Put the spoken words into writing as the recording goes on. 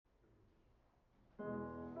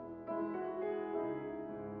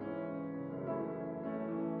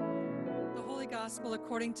Gospel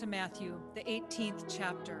according to Matthew, the 18th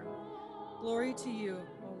chapter. Glory to you,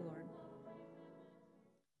 O Lord.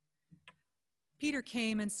 Peter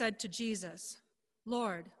came and said to Jesus,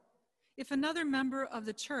 Lord, if another member of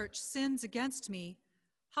the church sins against me,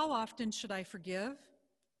 how often should I forgive?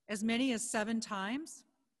 As many as 7 times?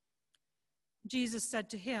 Jesus said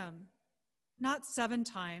to him, not 7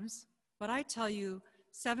 times, but I tell you,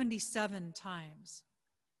 77 times.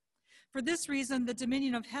 For this reason, the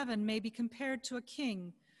dominion of heaven may be compared to a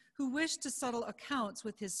king who wished to settle accounts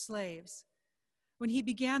with his slaves. When he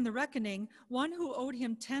began the reckoning, one who owed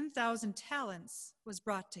him 10,000 talents was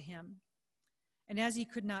brought to him. And as he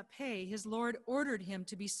could not pay, his Lord ordered him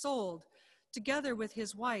to be sold, together with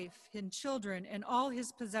his wife and children and all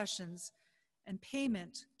his possessions, and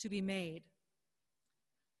payment to be made.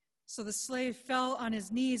 So the slave fell on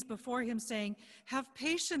his knees before him, saying, have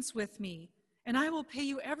patience with me, and I will pay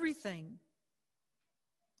you everything.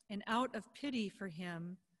 And out of pity for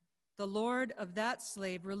him, the Lord of that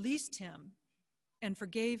slave released him and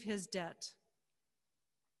forgave his debt.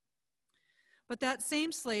 But that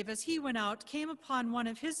same slave, as he went out, came upon one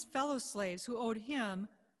of his fellow slaves who owed him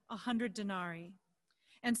 100 denarii.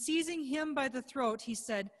 And seizing him by the throat, he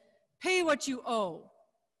said, pay what you owe.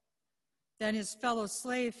 Then his fellow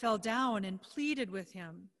slave fell down and pleaded with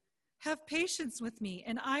him, have patience with me,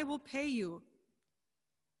 and I will pay you.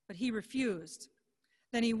 But he refused.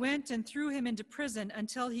 Then he went and threw him into prison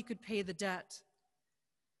until he could pay the debt.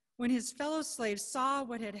 When his fellow slaves saw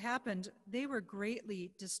what had happened, they were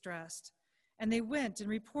greatly distressed, and they went and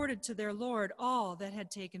reported to their Lord all that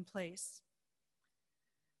had taken place.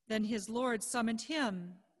 Then his Lord summoned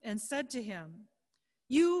him and said to him,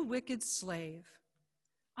 you wicked slave,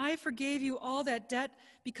 I forgave you all that debt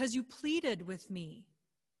because you pleaded with me.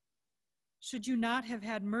 Should you not have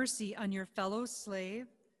had mercy on your fellow slave,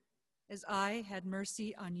 as I had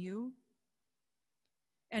mercy on you?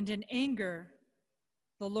 And in anger,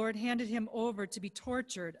 the Lord handed him over to be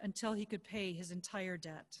tortured until he could pay his entire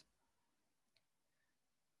debt.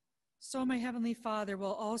 So my heavenly Father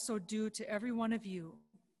will also do to every one of you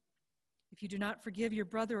if you do not forgive your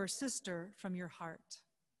brother or sister from your heart.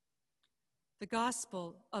 The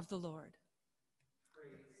Gospel of the Lord.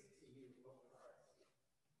 Praise to you, O Christ.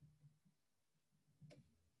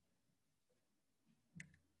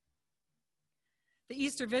 The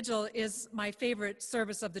Easter Vigil is my favorite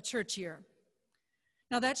service of the church year.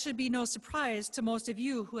 Now that should be no surprise to most of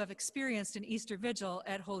you who have experienced an Easter Vigil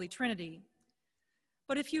at Holy Trinity.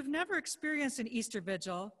 But if you've never experienced an Easter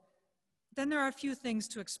Vigil, then there are a few things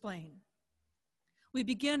to explain. We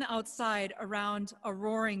begin outside around a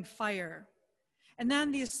roaring fire, and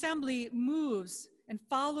then the assembly moves and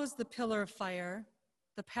follows the pillar of fire,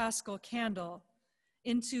 the Paschal candle,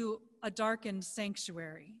 into a darkened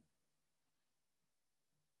sanctuary.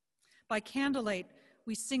 By candlelight,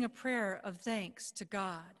 we sing a prayer of thanks to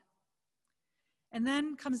God. And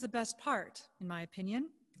then comes the best part, in my opinion.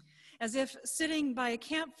 As if sitting by a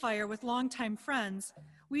campfire with longtime friends,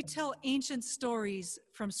 we tell ancient stories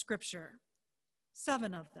from Scripture,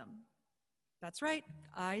 7 of them. That's right,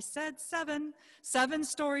 I said 7. 7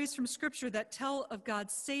 stories from Scripture that tell of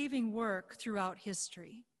God's saving work throughout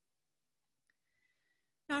history.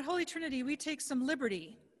 Now at Holy Trinity, we take some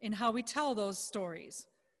liberty in how we tell those stories.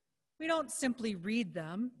 We don't simply read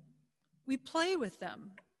them, we play with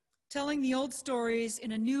them, telling the old stories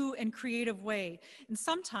in a new and creative way, and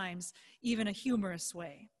sometimes even a humorous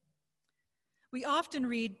way. We often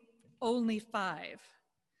read only 5,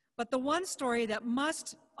 but the one story that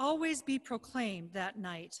must always be proclaimed that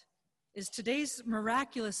night is today's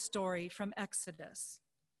miraculous story from Exodus.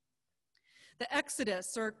 The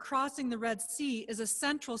Exodus, or crossing the Red Sea, is a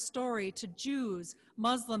central story to Jews,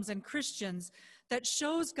 Muslims, and Christians that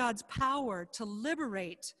shows God's power to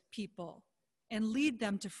liberate people and lead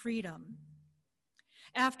them to freedom.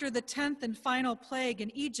 After the 10th and final plague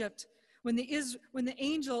in Egypt, when the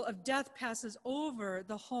angel of death passes over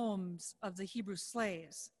the homes of the Hebrew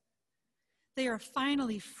slaves, they are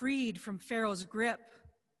finally freed from Pharaoh's grip,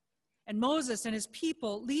 and Moses and his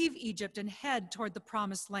people leave Egypt and head toward the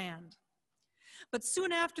promised land. But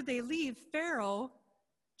soon after they leave, Pharaoh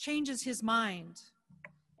changes his mind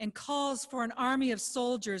and calls for an army of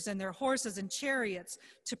soldiers and their horses and chariots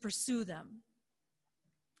to pursue them.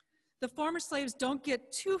 The former slaves don't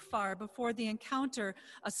get too far before they encounter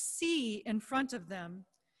a sea in front of them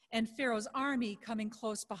and Pharaoh's army coming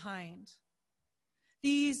close behind.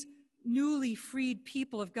 These newly freed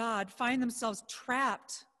people of God find themselves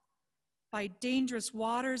trapped by dangerous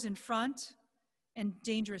waters in front and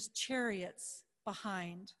dangerous chariots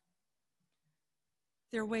behind.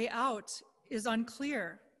 Their way out is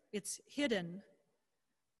unclear, it's hidden,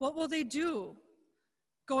 What will they do?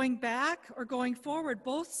 Going back or going forward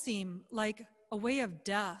both seem like a way of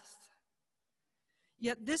death.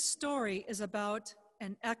 Yet this story is about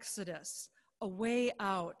an exodus, a way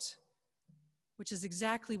out, which is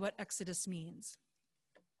exactly what Exodus means.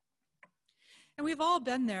 And we've all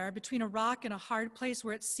been there between a rock and a hard place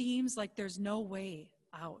where it seems like there's no way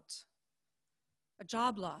out. A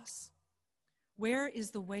job loss. Where is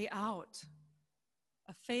the way out?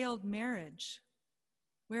 A failed marriage.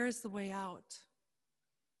 Where is the way out?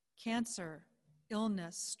 Cancer,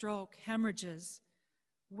 illness, stroke, hemorrhages.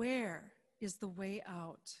 Where is the way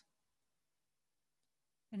out?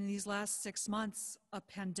 And in these last 6 months, a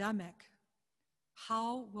pandemic.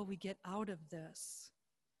 How will we get out of this?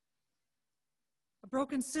 A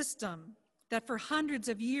broken system that for hundreds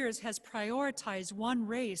of years has prioritized one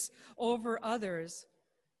race over others.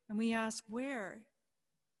 And we ask, where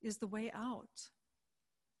is the way out?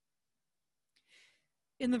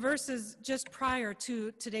 In the verses just prior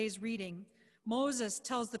to today's reading, Moses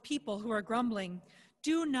tells the people who are grumbling,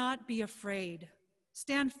 "Do not be afraid.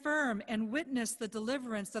 Stand firm and witness the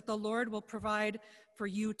deliverance that the Lord will provide for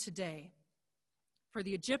you today. For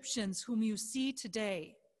the Egyptians whom you see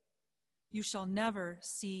today, you shall never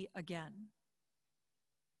see again."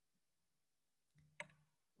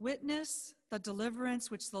 Witness the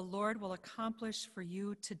deliverance which the Lord will accomplish for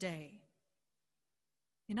you today.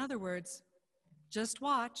 In other words, just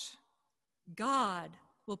watch. God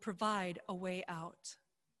will provide a way out.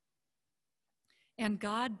 And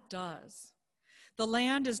God does. The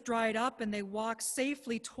land is dried up and they walk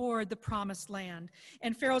safely toward the promised land.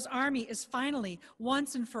 And Pharaoh's army is finally,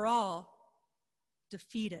 once and for all,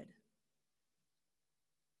 defeated.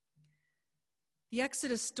 The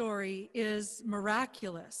Exodus story is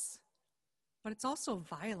miraculous, but it's also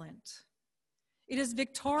violent. It is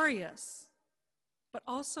victorious, but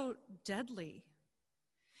also deadly.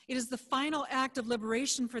 It is the final act of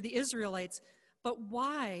liberation for the Israelites. But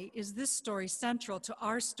why is this story central to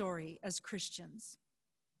our story as Christians?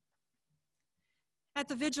 At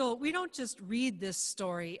the Vigil, we don't just read this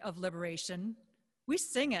story of liberation, we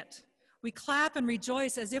sing it. We clap and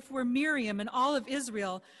rejoice as if we're Miriam and all of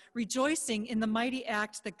Israel, rejoicing in the mighty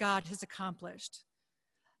act that God has accomplished.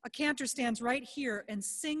 A cantor stands right here and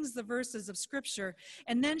sings the verses of Scripture,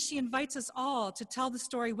 and then she invites us all to tell the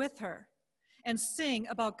story with her and sing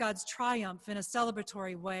about God's triumph in a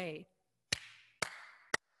celebratory way.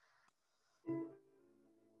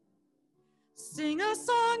 Sing a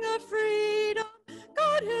song of freedom,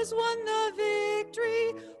 God has won the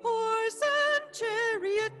victory. Horse and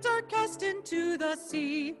chariot are cast into the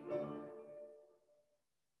sea.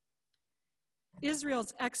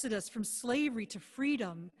 Israel's exodus from slavery to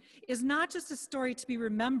freedom is not just a story to be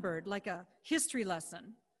remembered like a history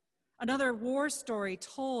lesson, another war story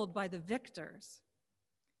told by the victors.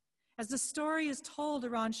 As the story is told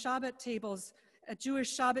around Shabbat tables, at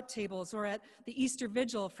Jewish Shabbat tables, or at the Easter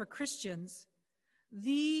Vigil for Christians,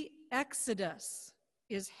 the Exodus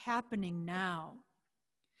is happening now.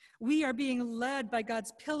 We are being led by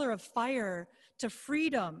God's pillar of fire to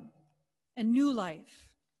freedom and new life.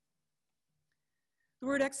 The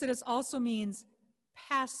word Exodus also means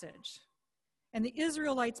passage. And the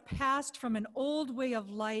Israelites passed from an old way of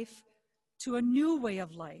life to a new way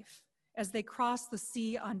of life as they crossed the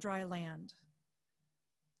sea on dry land.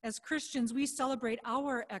 As Christians, we celebrate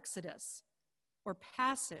our Exodus, or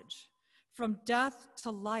passage, from death to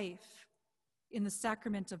life in the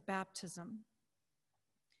sacrament of baptism.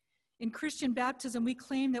 In Christian baptism, we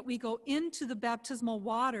claim that we go into the baptismal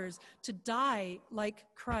waters to die like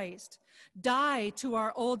Christ, die to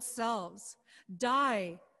our old selves,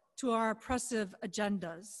 die to our oppressive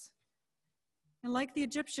agendas. And like the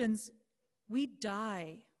Egyptians, we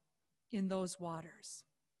die in those waters.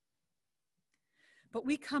 But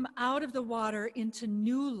we come out of the water into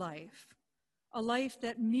new life, a life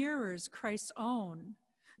that mirrors Christ's own,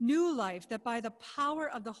 new life that by the power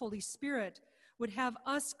of the Holy Spirit would have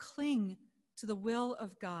us cling to the will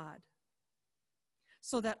of God,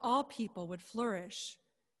 so that all people would flourish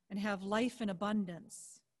and have life in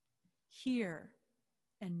abundance, here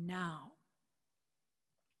and now.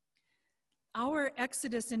 Our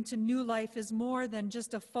exodus into new life is more than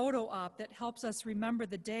just a photo op that helps us remember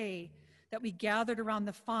the day that we gathered around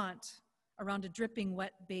the font, around a dripping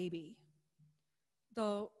wet baby.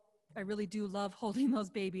 Though I really do love holding those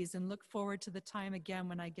babies and look forward to the time again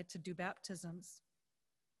when I get to do baptisms.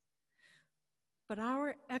 But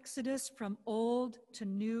our exodus from old to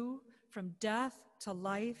new, from death to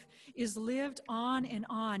life, is lived on and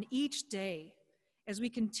on each day as we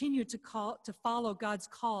continue to follow God's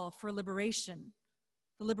call for liberation,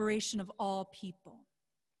 the liberation of all people.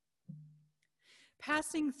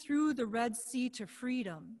 passing through the Red Sea to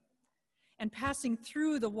freedom, and passing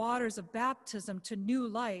through the waters of baptism to new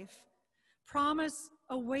life, promise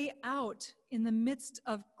a way out in the midst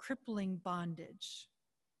of crippling bondage,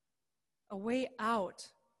 a way out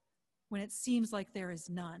when it seems like there is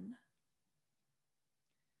none.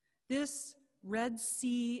 This Red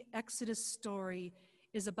Sea Exodus story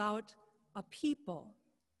is about a people,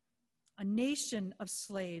 a nation of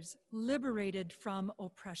slaves liberated from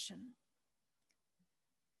oppression.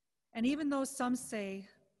 And even though some say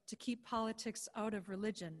to keep politics out of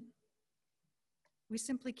religion, we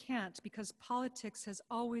simply can't, because politics has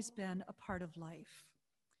always been a part of life,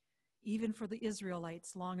 even for the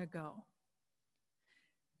Israelites long ago.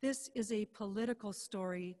 This is a political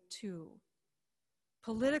story too.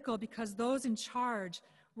 Political because those in charge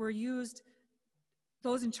used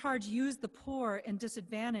the poor and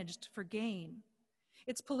disadvantaged for gain.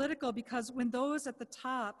 It's political because when those at the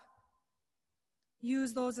top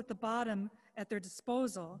use those at the bottom at their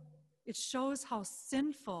disposal, it shows how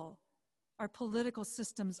sinful our political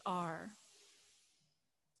systems are.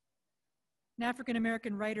 An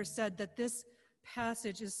African-American writer said that this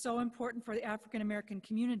passage is so important for the African-American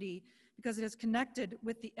community because it is connected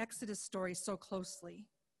with the Exodus story so closely.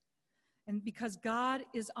 And because God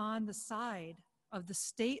is on the side of the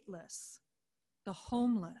stateless, the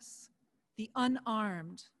homeless, the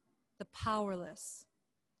unarmed, the powerless,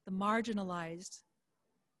 the marginalized,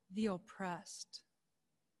 the oppressed.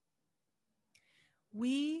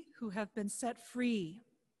 We who have been set free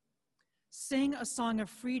sing a song of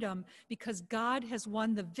freedom because God has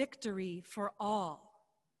won the victory for all.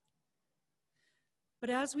 But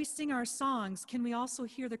as we sing our songs, can we also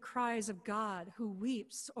hear the cries of God who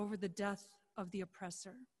weeps over the death of the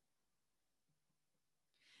oppressor?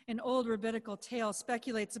 An old rabbinical tale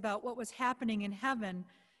speculates about what was happening in heaven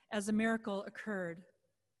as a miracle occurred.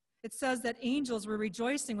 It says that angels were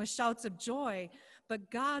rejoicing with shouts of joy, but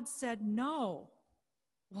God said, "No.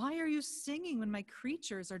 Why are you singing when my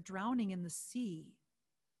creatures are drowning in the sea?"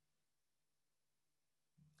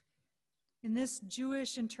 In this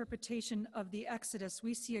Jewish interpretation of the Exodus,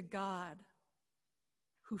 we see a God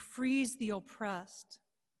who frees the oppressed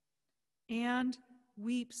and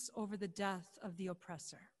weeps over the death of the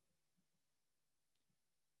oppressor.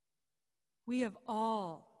 We have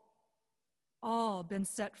all been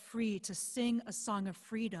set free to sing a song of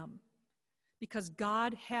freedom because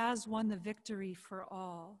God has won the victory for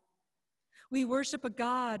all. We worship a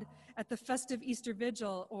God at the festive Easter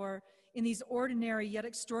Vigil or in these ordinary yet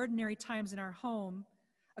extraordinary times in our home,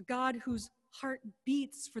 a God whose heart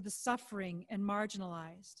beats for the suffering and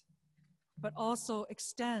marginalized, but also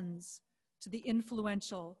extends to the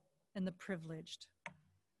influential and the privileged.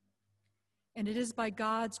 And it is by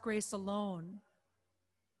God's grace alone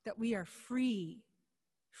that we are free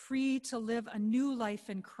to live a new life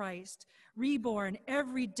in Christ, reborn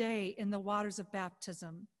every day in the waters of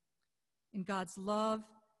baptism, in God's love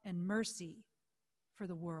and mercy for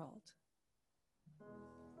the world.